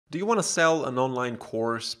Do you want to sell an online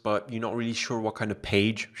course, but you're not really sure what kind of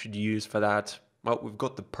page should you use for that? Well, we've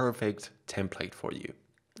got the perfect template for you.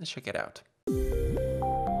 Let's check it out.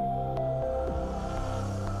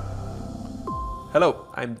 Hello,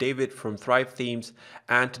 I'm David from Thrive Themes,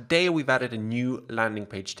 and today we've added a new landing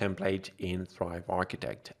page template in Thrive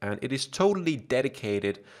Architect, and it is totally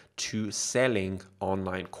dedicated to selling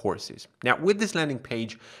online courses. Now, with this landing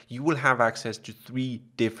page, you will have access to 3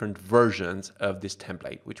 different versions of this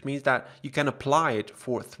template, which means that you can apply it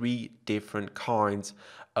for 3 different kinds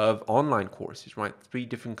of online courses, right? 3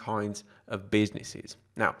 different kinds of businesses.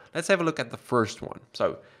 Now, let's have a look at the first one.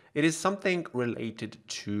 So, it is something related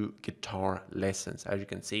to guitar lessons, as you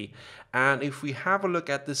can see. And if we have a look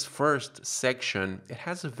at this first section, it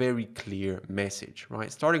has a very clear message,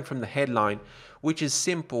 right? Starting from the headline, which is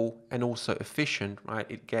simple and also efficient, right?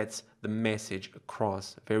 It gets the message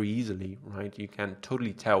across very easily, right? You can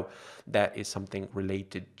totally tell that is something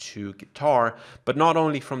related to guitar, but not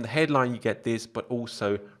only from the headline you get this, but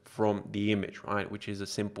also from the image, right? Which is a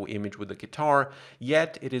simple image with a guitar,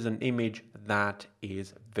 yet it is an image that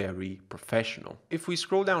is very professional. If we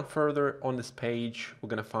scroll down further on this page, we're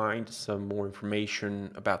gonna find some more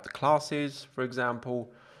information about the classes, for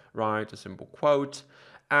example, right? A simple quote.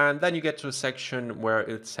 And then you get to a section where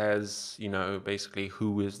it says, you know, basically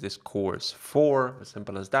who is this course for, as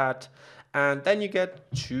simple as that. And then you get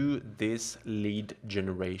to this lead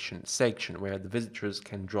generation section where the visitors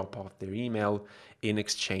can drop off their email in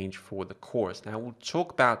exchange for the course. Now we'll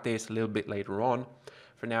talk about this a little bit later on.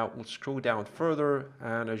 For now, we'll scroll down further,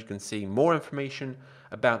 and as you can see, more information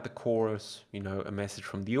about the course, you know, a message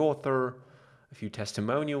from the author, a few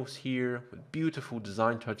testimonials here with beautiful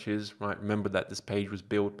design touches, right? Remember that this page was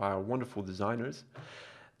built by our wonderful designers.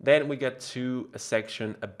 Then we get to a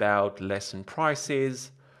section about lesson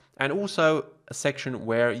prices, and also a section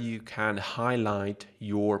where you can highlight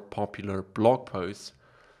your popular blog posts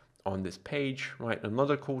on this page, right?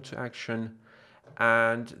 Another call to action.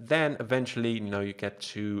 And then eventually, you know, you get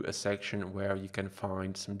to a section where you can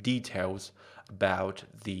find some details about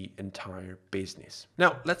the entire business.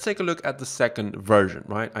 Now, let's take a look at the second version,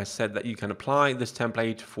 right? I said that you can apply this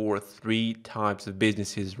template for 3 types of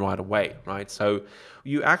businesses right away, right? So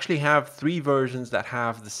you actually have 3 versions that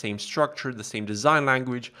have the same structure, the same design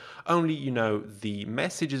language, only, you know, the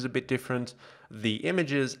message is a bit different, the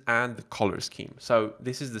images and the color scheme. So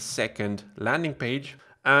this is the second landing page.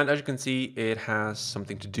 And as you can see, it has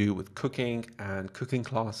something to do with cooking and cooking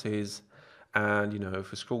classes. And, you know,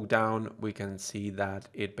 if we scroll down, we can see that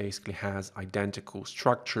it basically has identical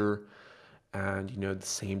structure and, you know, the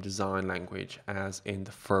same design language as in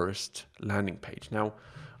the first landing page. Now,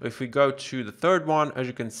 if we go to the third one, as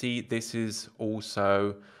you can see, this is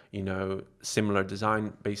also, you know, similar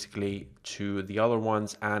design basically to the other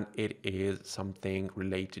ones, and it is something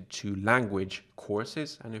related to language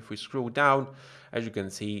courses. And if we scroll down, as you can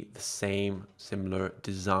see, the same similar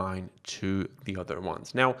design to the other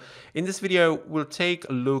ones. Now, in this video, we'll take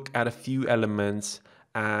a look at a few elements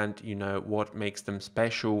and, you know, what makes them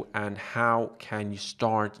special and how can you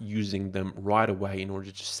start using them right away in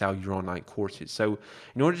order to sell your online courses. So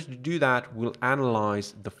in order to do that, we'll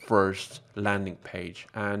analyze the first landing page,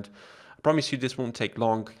 and I promise you this won't take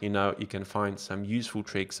long. You know, you can find some useful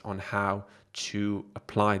tricks on how to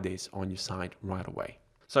apply this on your site right away.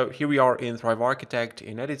 So here we are in Thrive Architect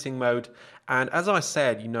in editing mode. And as I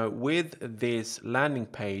said, you know, with this landing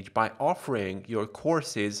page, by offering your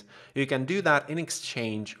courses, you can do that in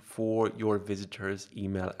exchange for your visitor's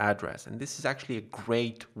email address. And this is actually a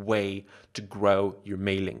great way to grow your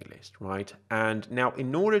mailing list, right? And now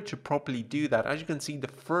in order to properly do that, as you can see, the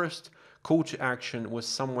first call to action was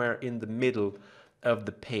somewhere in the middle of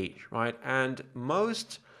the page, right? And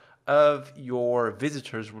most of your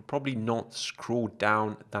visitors will probably not scroll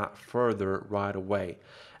down that further right away.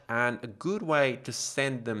 And a good way to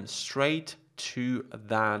send them straight to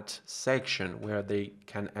that section where they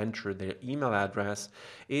can enter their email address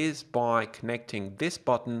is by connecting this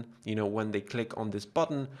button. You know, when they click on this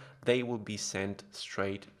button, they will be sent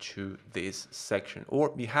straight to this section.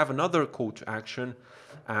 Or you have another call to action,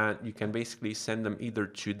 and you can basically send them either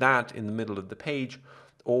to that in the middle of the page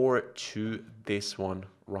or to this one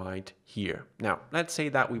right here. Now, let's say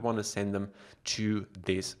that we want to send them to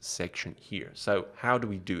this section here. So how do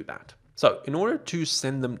we do that? So in order to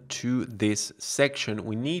send them to this section,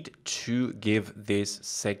 we need to give this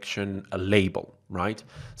section a label, right?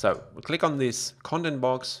 So we'll click on this content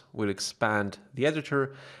box, we'll expand the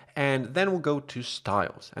editor, and then we'll go to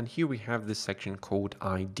styles. And here we have this section called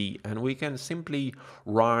ID, and we can simply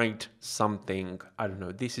write something, I don't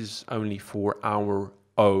know, this is only for our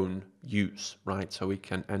own use, right? So we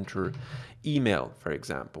can enter email, for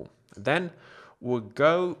example. Then we'll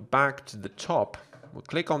go back to the top. We'll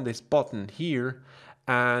click on this button here,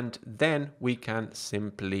 and then we can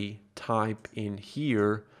simply type in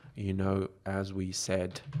here, as we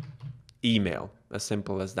said, email. As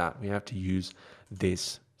simple as that. We have to use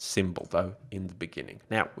this symbol though in the beginning.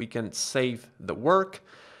 Now we can save the work,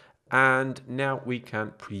 and now we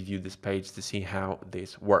can preview this page to see how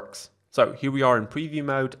this works. So here we are in preview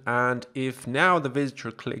mode, and if now the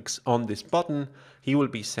visitor clicks on this button, he will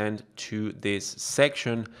be sent to this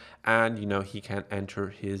section, and he can enter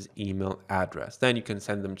his email address. Then you can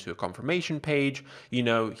send them to a confirmation page.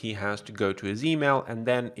 He has to go to his email, and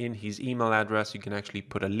then in his email address you can actually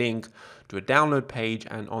put a link to a download page,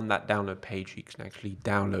 and on that download page you can actually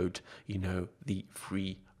download the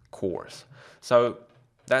free course. So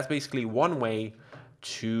that's basically one way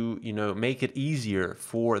to make it easier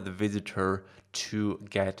for the visitor to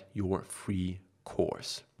get your free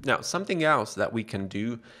course. Now, something else that we can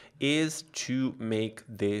do is to make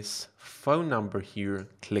this phone number here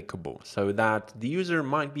clickable, so that the user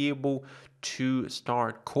might be able to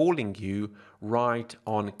start calling you right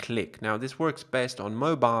on click. Now, this works best on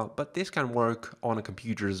mobile, but this can work on a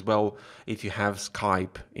computer as well if you have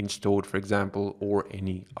Skype installed, for example, or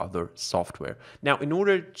any other software. Now, in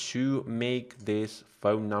order to make this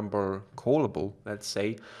phone number callable, let's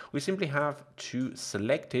say, we simply have to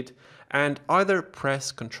select it and either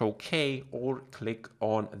press Ctrl K or click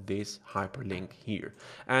on this hyperlink here.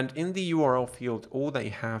 And in the URL field, all that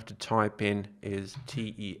you have to type in is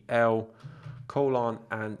TEL :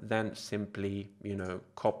 and then simply,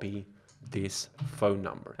 copy this phone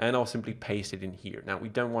number, and I'll simply paste it in here. Now we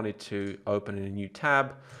don't want it to open in a new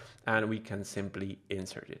tab, and we can simply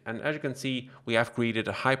insert it. And as you can see, we have created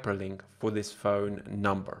a hyperlink for this phone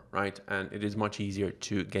number, right? And it is much easier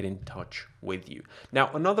to get in touch with you. Now,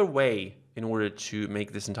 another way in order to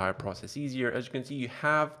make this entire process easier, as you can see, you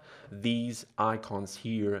have these icons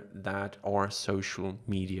here that are social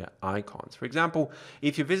media icons. For example,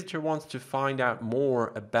 if your visitor wants to find out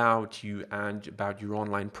more about you and about your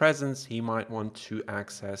online presence, he might want to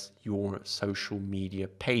access your social media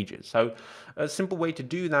pages. So a simple way to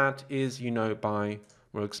do that is,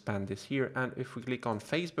 we'll expand this here, and if we click on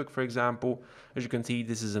Facebook, for example, as you can see,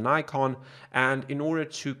 this is an icon, and in order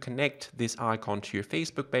to connect this icon to your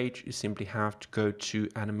Facebook page, you simply have to go to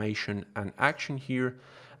animation and action here,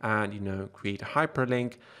 and create a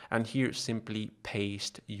hyperlink, and here simply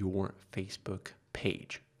paste your Facebook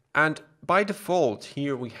page. And by default,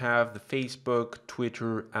 here we have the Facebook,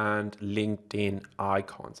 Twitter, and LinkedIn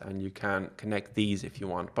icons, and you can connect these if you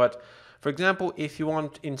want. But for example, if you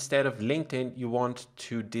want, instead of LinkedIn, you want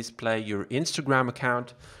to display your Instagram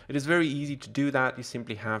account, it is very easy to do that. You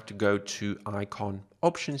simply have to go to icon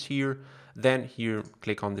options here, then here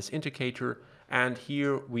click on this indicator, and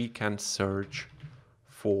here we can search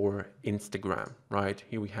for Instagram, right?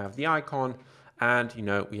 Here we have the icon, and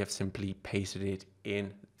we have simply pasted it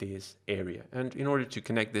in this area. And in order to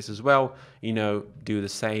connect this as well, do the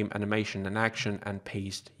same animation and action and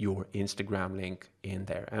paste your Instagram link in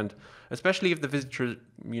there. And especially if the visitor,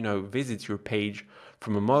 visits your page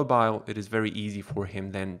from a mobile, it is very easy for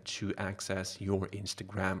him then to access your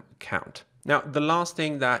Instagram account. Now, the last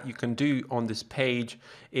thing that you can do on this page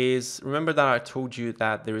is, remember that I told you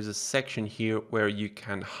that there is a section here where you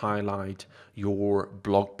can highlight your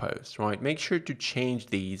blog posts, right? Make sure to change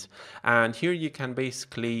these. And here you can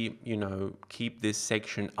basically, keep this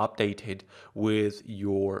section updated with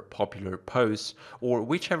your popular posts or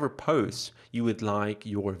whichever posts you would like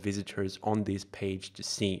your visitors on this page to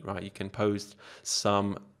see, right? You can post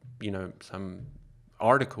some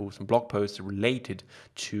articles and blog posts related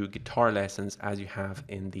to guitar lessons as you have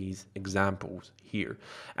in these examples here.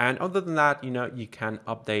 And other than that, you can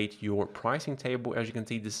update your pricing table. As you can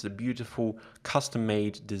see, this is a beautiful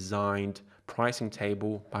custom-made designed pricing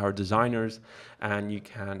table by our designers, and you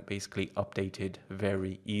can basically update it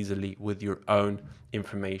very easily with your own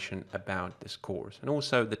information about this course. And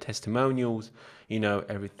also the testimonials,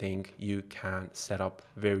 everything you can set up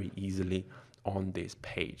very easily on this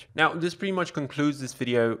page. Now, this pretty much concludes this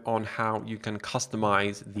video on how you can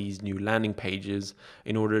customize these new landing pages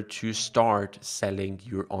in order to start selling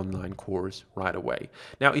your online course right away.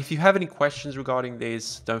 Now, if you have any questions regarding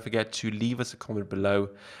this, don't forget to leave us a comment below,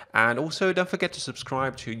 and also don't forget to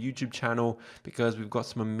subscribe to our YouTube channel, because we've got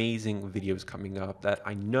some amazing videos coming up that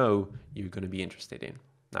I know you're going to be interested in.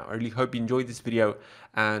 Now, I really hope you enjoyed this video,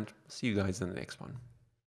 and see you guys in the next one.